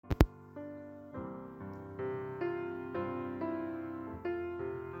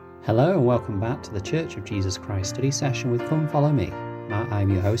Hello and welcome back to the Church of Jesus Christ study session with Come Follow Me. I'm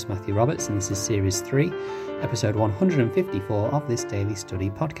your host Matthew Roberts and this is Series 3, Episode 154 of this daily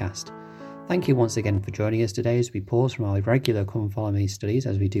study podcast. Thank you once again for joining us today as we pause from our regular Come Follow Me studies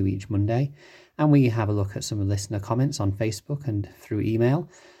as we do each Monday, and we have a look at some listener comments on Facebook and through email.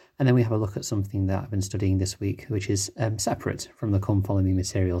 And then we have a look at something that I've been studying this week, which is separate from the Come Follow Me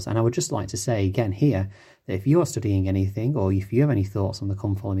materials. And I would just like to say again here that if you are studying anything or if you have any thoughts on the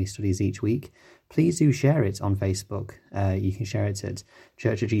Come Follow Me studies each week, please do share it on Facebook. You can share it at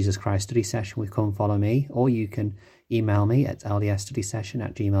Church of Jesus Christ Study Session with Come Follow Me, or you can email me at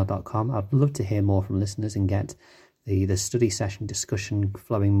ldsstudysession@gmail.com. I'd love to hear more from listeners and get the study session discussion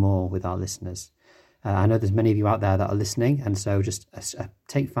flowing more with our listeners. I know there's many of you out there that are listening, and so just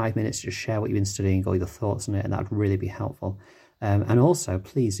take 5 minutes to just share what you've been studying or your thoughts on it, and that would really be helpful. And also,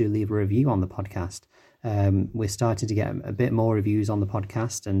 please do leave a review on the podcast. We're starting to get a bit more reviews on the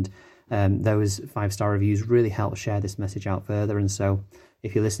podcast, and those 5-star reviews really help share this message out further. And so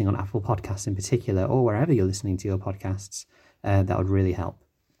if you're listening on Apple Podcasts in particular, or wherever you're listening to your podcasts, that would really help.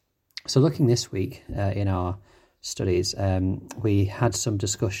 So looking this week in our studies, we had some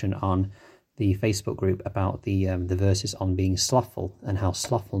discussion on the Facebook group about the verses on being slothful and how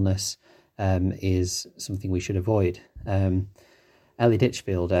slothfulness is something we should avoid. Ellie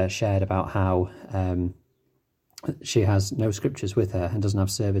Ditchfield shared about how she has no scriptures with her and doesn't have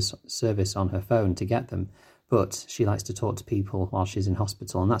service on her phone to get them, but she likes to talk to people while she's in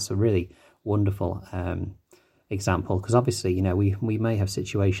hospital, and that's a really wonderful example, because obviously, you know, we may have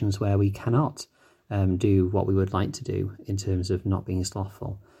situations where we cannot do what we would like to do in terms of not being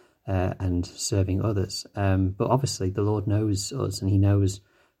slothful and serving others, but obviously the Lord knows us, and he knows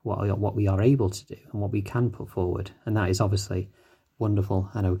what we are able to do and what we can put forward, and that is obviously wonderful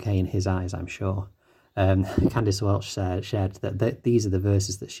and okay in his eyes, I'm sure. Candice Welch shared that these are the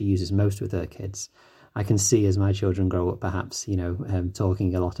verses that she uses most with her kids. I can see as my children grow up, perhaps, you know,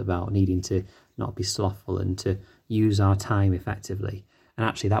 talking a lot about needing to not be slothful and to use our time effectively. And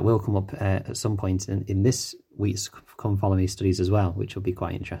actually that will come up at some point in this week's Come Follow Me studies as well, which will be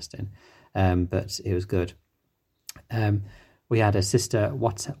quite interesting. But it was good. We had a sister,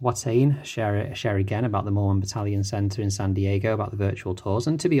 Watane, share again about the Mormon Battalion Center in San Diego, about the virtual tours.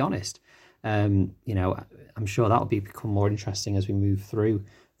 And to be honest, you know, I'm sure that will become more interesting as we move through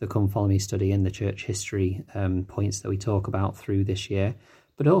the Come Follow Me study and the church history points that we talk about through this year.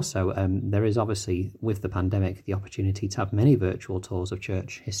 But also, there is obviously, with the pandemic, the opportunity to have many virtual tours of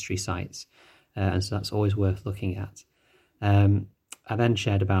church history sites. And so that's always worth looking at. I then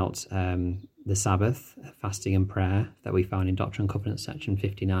shared about the Sabbath, fasting and prayer that we found in Doctrine and Covenants section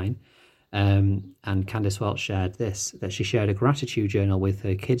 59. And Candice Welch shared that she shared a gratitude journal with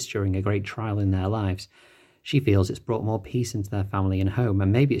her kids during a great trial in their lives. She feels it's brought more peace into their family and home,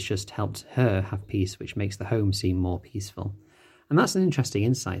 and maybe it's just helped her have peace, which makes the home seem more peaceful. And that's an interesting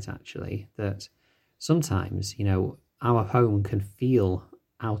insight, actually, that sometimes, you know, our home can feel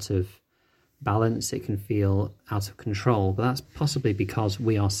out of balance, it can feel out of control, but that's possibly because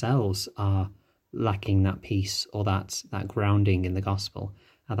we ourselves are lacking that peace or that grounding in the gospel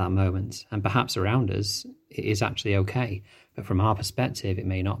at that moment. And perhaps around us it is actually okay, but from our perspective it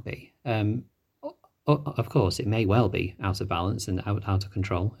may not be. Of course, it may well be out of balance and out of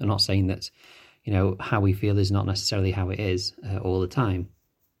control. I'm not saying that, you know, how we feel is not necessarily how it is all the time,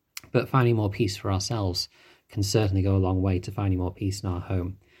 but finding more peace for ourselves can certainly go a long way to finding more peace in our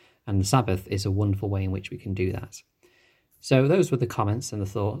home. And the Sabbath is a wonderful way in which we can do that. So those were the comments and the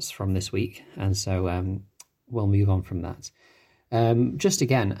thoughts from this week. And so we'll move on from that. Just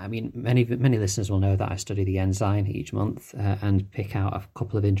again, I mean, many listeners will know that I study the Ensign each month and pick out a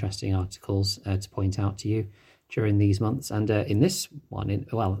couple of interesting articles to point out to you during these months. And in this one,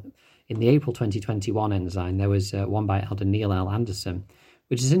 in the April 2021 Ensign, there was one by Elder Neil L. Anderson,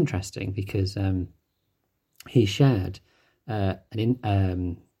 which is interesting because he shared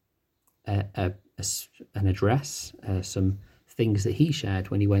an address, some things that he shared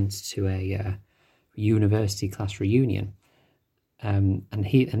when he went to a university class reunion. And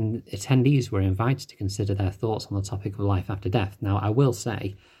attendees were invited to consider their thoughts on the topic of life after death. Now, I will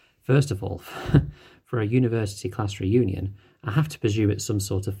say, first of all, for a university class reunion, I have to presume it's some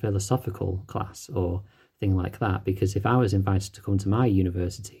sort of philosophical class or thing like that, because if I was invited to come to my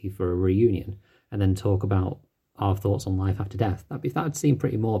university for a reunion and then talk about our thoughts on life after death, that would seem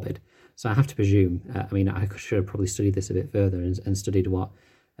pretty morbid. So I have to presume, I should have probably studied this a bit further and studied what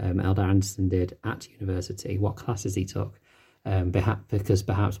Elder Anderson did at university, what classes he took, because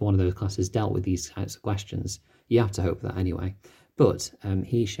perhaps one of those classes dealt with these types of questions. You have to hope that anyway. But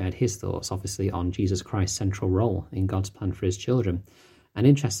he shared his thoughts, obviously, on Jesus Christ's central role in God's plan for his children. And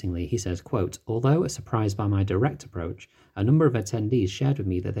interestingly, he says, quote, although surprised by my direct approach, a number of attendees shared with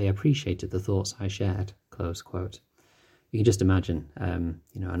me that they appreciated the thoughts I shared, close quote. You can just imagine, an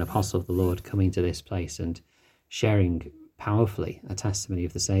apostle of the Lord coming to this place and sharing powerfully a testimony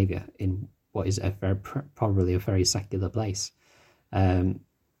of the Saviour in what is probably a very secular place. But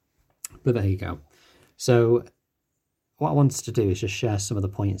there you go. So what I wanted to do is just share some of the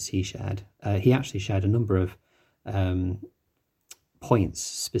points he shared. He actually shared a number of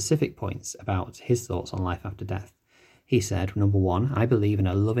specific points about his thoughts on life after death. He said, number one, I believe in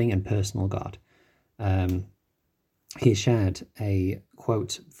a loving and personal God. He shared a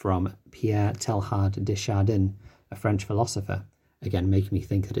quote from Pierre Teilhard de Chardin, a French philosopher, again making me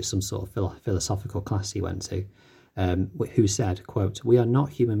think that it's some sort of philosophical class he went to, who said, quote, we are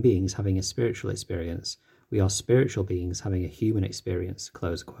not human beings having a spiritual experience. We are spiritual beings having a human experience,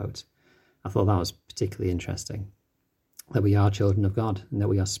 close quote. I thought that was particularly interesting, that we are children of God and that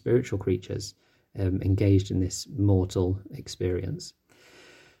we are spiritual creatures engaged in this mortal experience.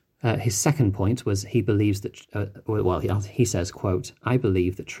 His second point was he believes that, he says, quote, I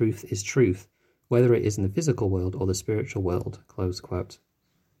believe that truth is truth, whether it is in the physical world or the spiritual world, close quote.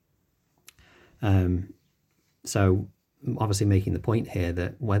 So obviously making the point here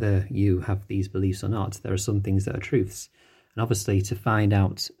that whether you have these beliefs or not, there are some things that are truths. And obviously to find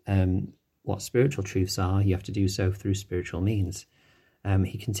out what spiritual truths are, you have to do so through spiritual means.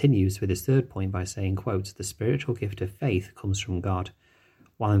 He continues with his third point by saying, quote, the spiritual gift of faith comes from God.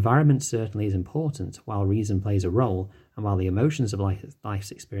 While environment certainly is important, while reason plays a role, and while the emotions of life's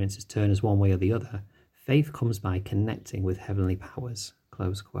experiences turn us one way or the other, faith comes by connecting with heavenly powers,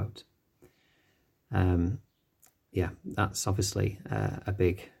 close quote. That's obviously a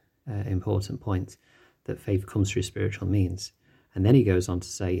big, important point, that faith comes through spiritual means. And then he goes on to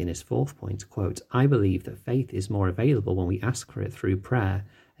say in his fourth point, quote, I believe that faith is more available when we ask for it through prayer,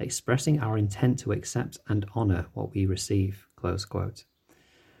 expressing our intent to accept and honour what we receive, close quote.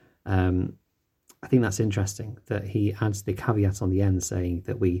 I think that's interesting that he adds the caveat on the end saying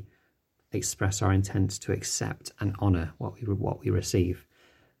that we express our intent to accept and honour what we receive.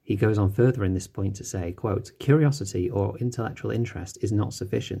 He goes on further in this point to say, quote, curiosity or intellectual interest is not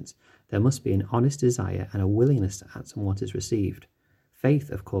sufficient. There must be an honest desire and a willingness to act on what is received.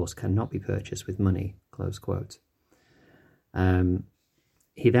 Faith, of course, cannot be purchased with money, close quote.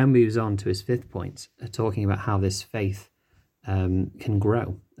 He then moves on to his fifth point, talking about how this faith can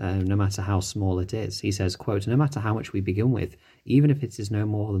grow, no matter how small it is. He says, quote, no matter how much we begin with, even if it is no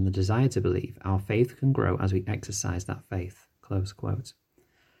more than the desire to believe, our faith can grow as we exercise that faith, close quote.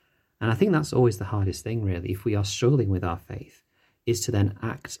 And I think that's always the hardest thing, really, if we are struggling with our faith, is to then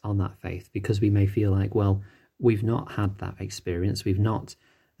act on that faith, because we may feel like, well, we've not had that experience, we've not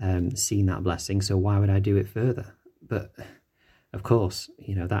seen that blessing, so why would I do it further? But of course,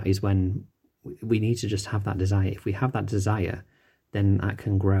 that is when we need to just have that desire. If we have that desire, then that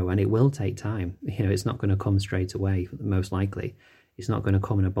can grow, and it will take time. It's not going to come straight away, most likely. It's not going to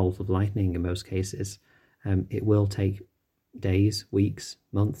come in a bolt of lightning in most cases. It will take days, weeks,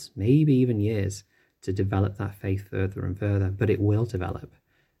 months, maybe even years to develop that faith further and further, but it will develop.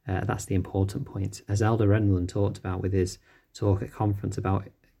 That's the important point. As Elder Renlund talked about with his talk at conference about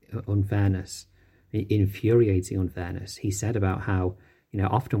unfairness, infuriating unfairness, he said about how,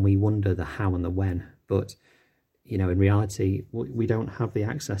 often we wonder the how and the when, but, in reality, we don't have the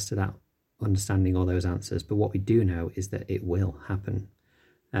access to that understanding or those answers, but what we do know is that it will happen.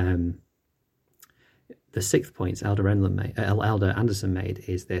 The sixth point Elder Anderson made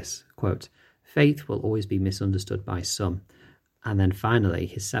is this, quote, faith will always be misunderstood by some. And then finally,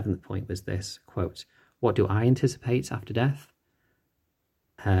 his seventh point was this, quote, what do I anticipate after death?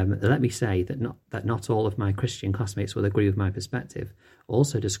 Let me say that not all of my Christian classmates will agree with my perspective.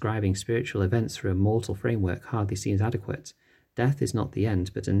 Also, describing spiritual events through a mortal framework hardly seems adequate. Death is not the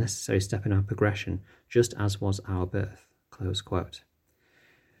end, but a necessary step in our progression, just as was our birth, close quote.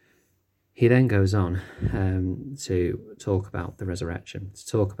 He then goes on to talk about the resurrection, to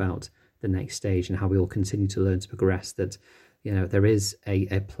talk about the next stage and how we will continue to learn to progress, that, there is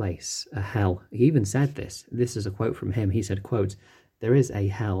a place, a hell. He even said this is a quote from him. He said, quote, there is a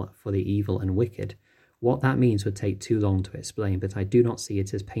hell for the evil and wicked. What that means would take too long to explain, but I do not see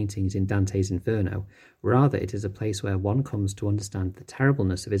it as paintings in Dante's Inferno. Rather, it is a place where one comes to understand the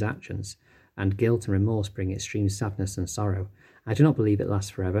terribleness of his actions, and guilt and remorse bring extreme sadness and sorrow. I do not believe it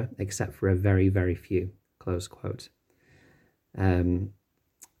lasts forever, except for a very, very few, close quote.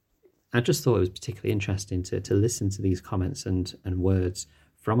 I just thought it was particularly interesting to listen to these comments and words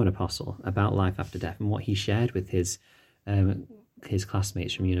from an apostle about life after death and what he shared with his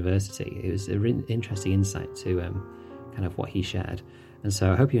classmates from university. It was an interesting insight to kind of what he shared. And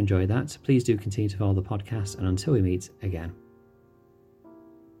so I hope you enjoyed that. Please do continue to follow the podcast, and until we meet again.